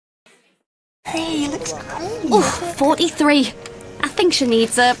Hey, looks great. Oh, 43. I think she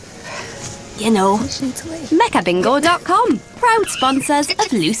needs a... you know. MeccaBingo.com, proud sponsors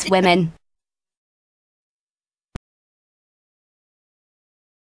of Loose Women.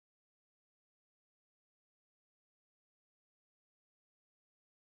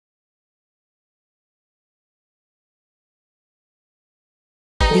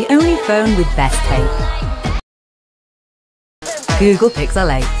 The only phone with best tape. Google Pixel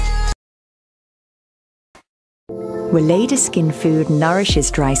 8. Weleda Skin Food nourishes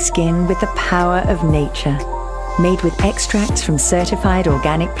dry skin with the power of nature. Made with extracts from certified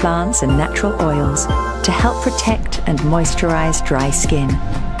organic plants and natural oils to help protect and moisturize dry skin,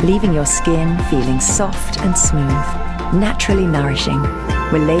 leaving your skin feeling soft and smooth. Naturally nourishing.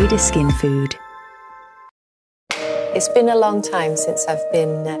 Weleda Skin Food. It's been a long time since I've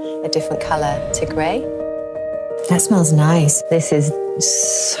been a different colour to grey. That smells nice. This is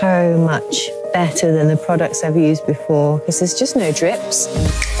so much better than the products I've used before because there's just no drips.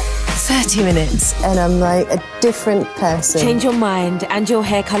 30 minutes and I'm like a different person. Change your mind and your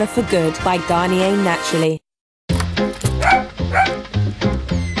hair colour for good by Garnier Naturally.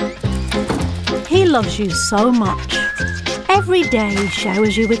 He loves you so much. Every day he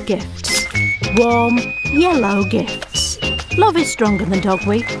showers you with gifts. Warm, yellow gifts. Love is stronger than dog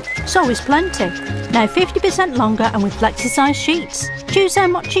week, so is plenty. Now 50% longer and with flexi-size sheets. Choose how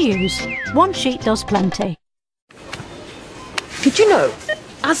much you use. One sheet does plenty. Did you know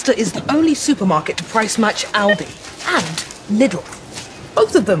Asda is the only supermarket to price match Aldi and Lidl?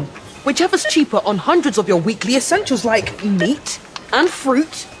 Both of them, whichever's cheaper on hundreds of your weekly essentials like meat and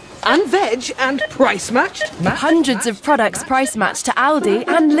fruit and veg and price matched. Hundreds of products price matched to Aldi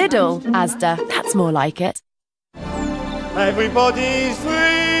and Lidl. Asda, that's more like it. Everybody's free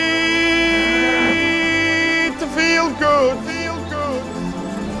to feel good, feel good.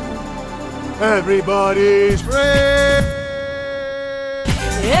 Everybody's free.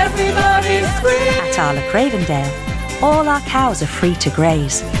 Everybody's free. At Arla Cravendale, all our cows are free to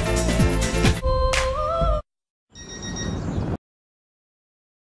graze.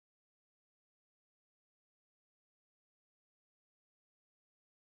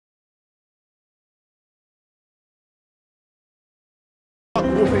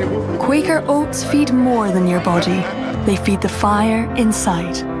 Quaker oats feed more than your body. They feed the fire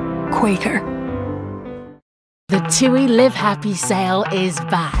inside. Quaker. The TUI Live Happy sale is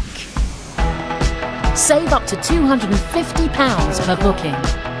back. Save up to £250 per booking.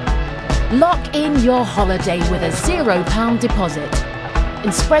 Lock in your holiday with a £0 deposit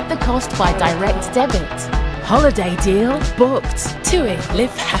and spread the cost by direct debit. Holiday deal booked. TUI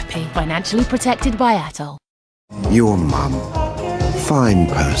Live Happy. Financially protected by Atoll. Your mum. Fine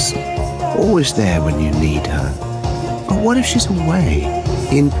person. Always there when you need her. But what if she's away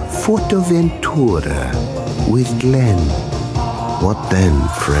in Forteventura with Glenn? What then,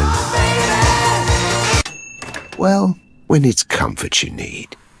 friend? Well, when it's comfort you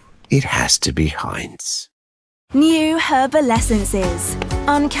need, it has to be Heinz. New Herbal Essences.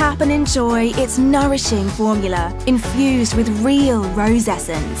 Uncap and enjoy its nourishing formula infused with real rose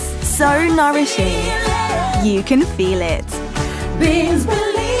essence. So nourishing, you can feel it. Beans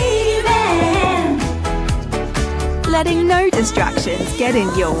believe in. Letting no distractions get in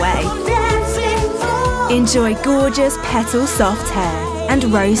your way. Enjoy gorgeous petal soft hair and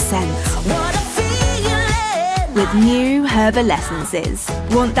rose scent. With new Herbal Essences.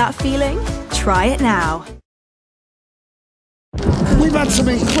 Want that feeling? Try it now. We've had some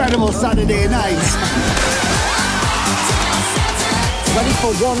incredible Saturday nights. Ready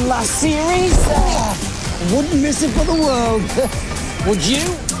for one last series? Wouldn't miss it for the world. Would you?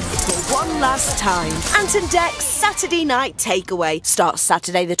 For one last time. Ant & Dec's Saturday Night Takeaway starts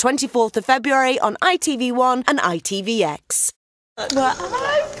Saturday the 24th of February on ITV1 and ITVX.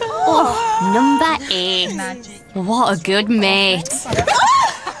 Number 8. What a good mate.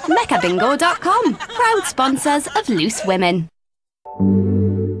 MeccaBingo.com, proud sponsors of Loose Women.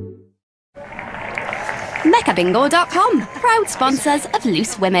 MeccaBingo.com, proud sponsors of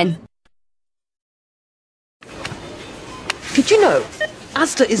Loose Women. Did you know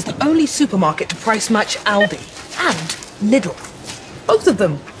Asda is the only supermarket to price match Aldi and Lidl? Both of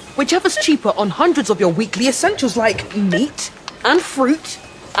them, whichever's cheaper on hundreds of your weekly essentials like meat and fruit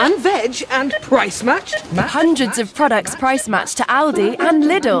and veg and price matched. Hundreds of products price matched to Aldi and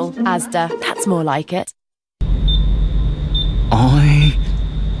Lidl. Asda, that's more like it. I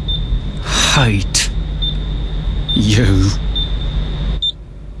hate you.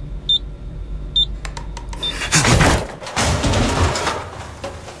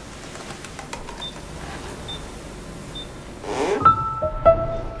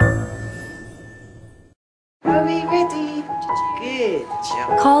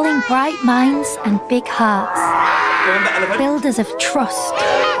 Calling bright minds and big hearts. Builders of trust.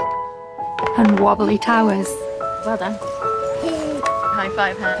 And wobbly towers. Well done. High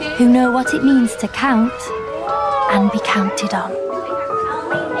five, her. Who know what it means to count and be counted on.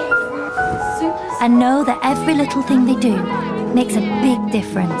 And know that every little thing they do makes a big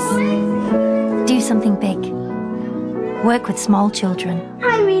difference. Do something big. Work with small children.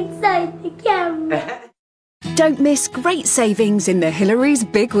 I'm inside the camera. Don't miss great savings in the Hillary's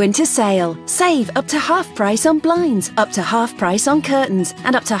Big Winter Sale. Save up to half price on blinds, up to half price on curtains,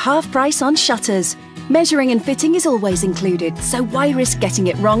 and up to half price on shutters. Measuring and fitting is always included, so why risk getting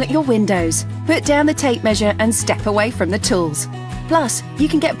it wrong at your windows? Put down the tape measure and step away from the tools. Plus, you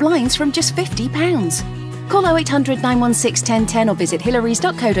can get blinds from just £50. Call 0800 916 1010 or visit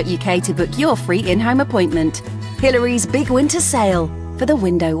hillarys.co.uk to book your free in-home appointment. Hillary's Big Winter Sale, for the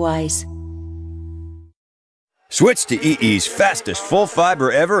window wise. Switch to EE's fastest full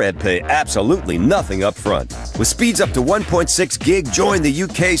fibre ever and pay absolutely nothing up front. With speeds up to 1.6 gig, join the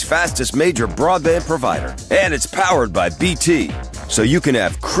UK's fastest major broadband provider. And it's powered by BT, so you can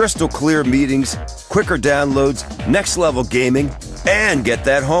have crystal clear meetings, quicker downloads, next level gaming, and get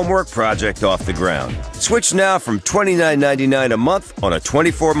that homework project off the ground. Switch now from $29.99 a month on a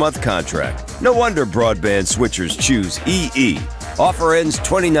 24-month contract. No wonder broadband switchers choose EE. Offer ends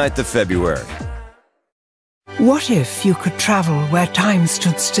 29th of February. What if you could travel where time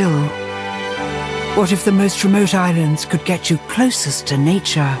stood still? What if the most remote islands could get you closest to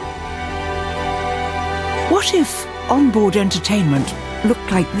nature? What if onboard entertainment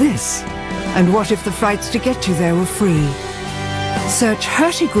looked like this? And what if the flights to get you there were free? Search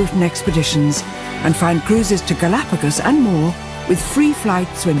Hurtigruten Expeditions and find cruises to Galapagos and more with free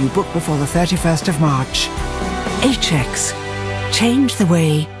flights when you book before the 31st of March. HX. Change the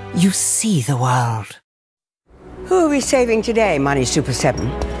way you see the world. Who are we saving today, Money Super 7?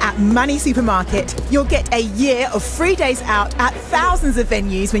 At Money Supermarket, you'll get a year of free days out at thousands of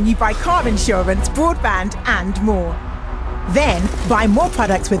venues when you buy car insurance, broadband and more. Then, buy more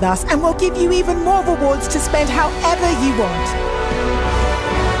products with us and we'll give you even more rewards to spend however you want.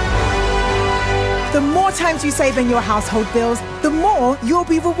 The more times you save on your household bills, the more you'll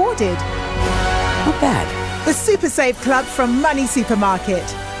be rewarded. Not bad. The Super Save Club from Money Supermarket.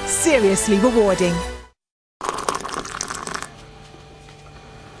 Seriously rewarding.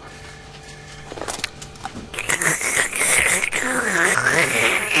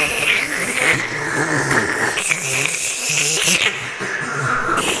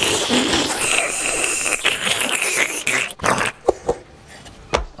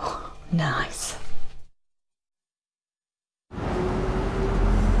 Nice.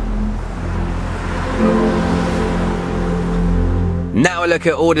 Now a look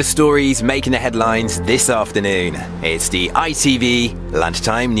at all the stories making the headlines this afternoon. It's the ITV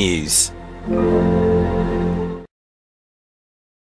Lunchtime News.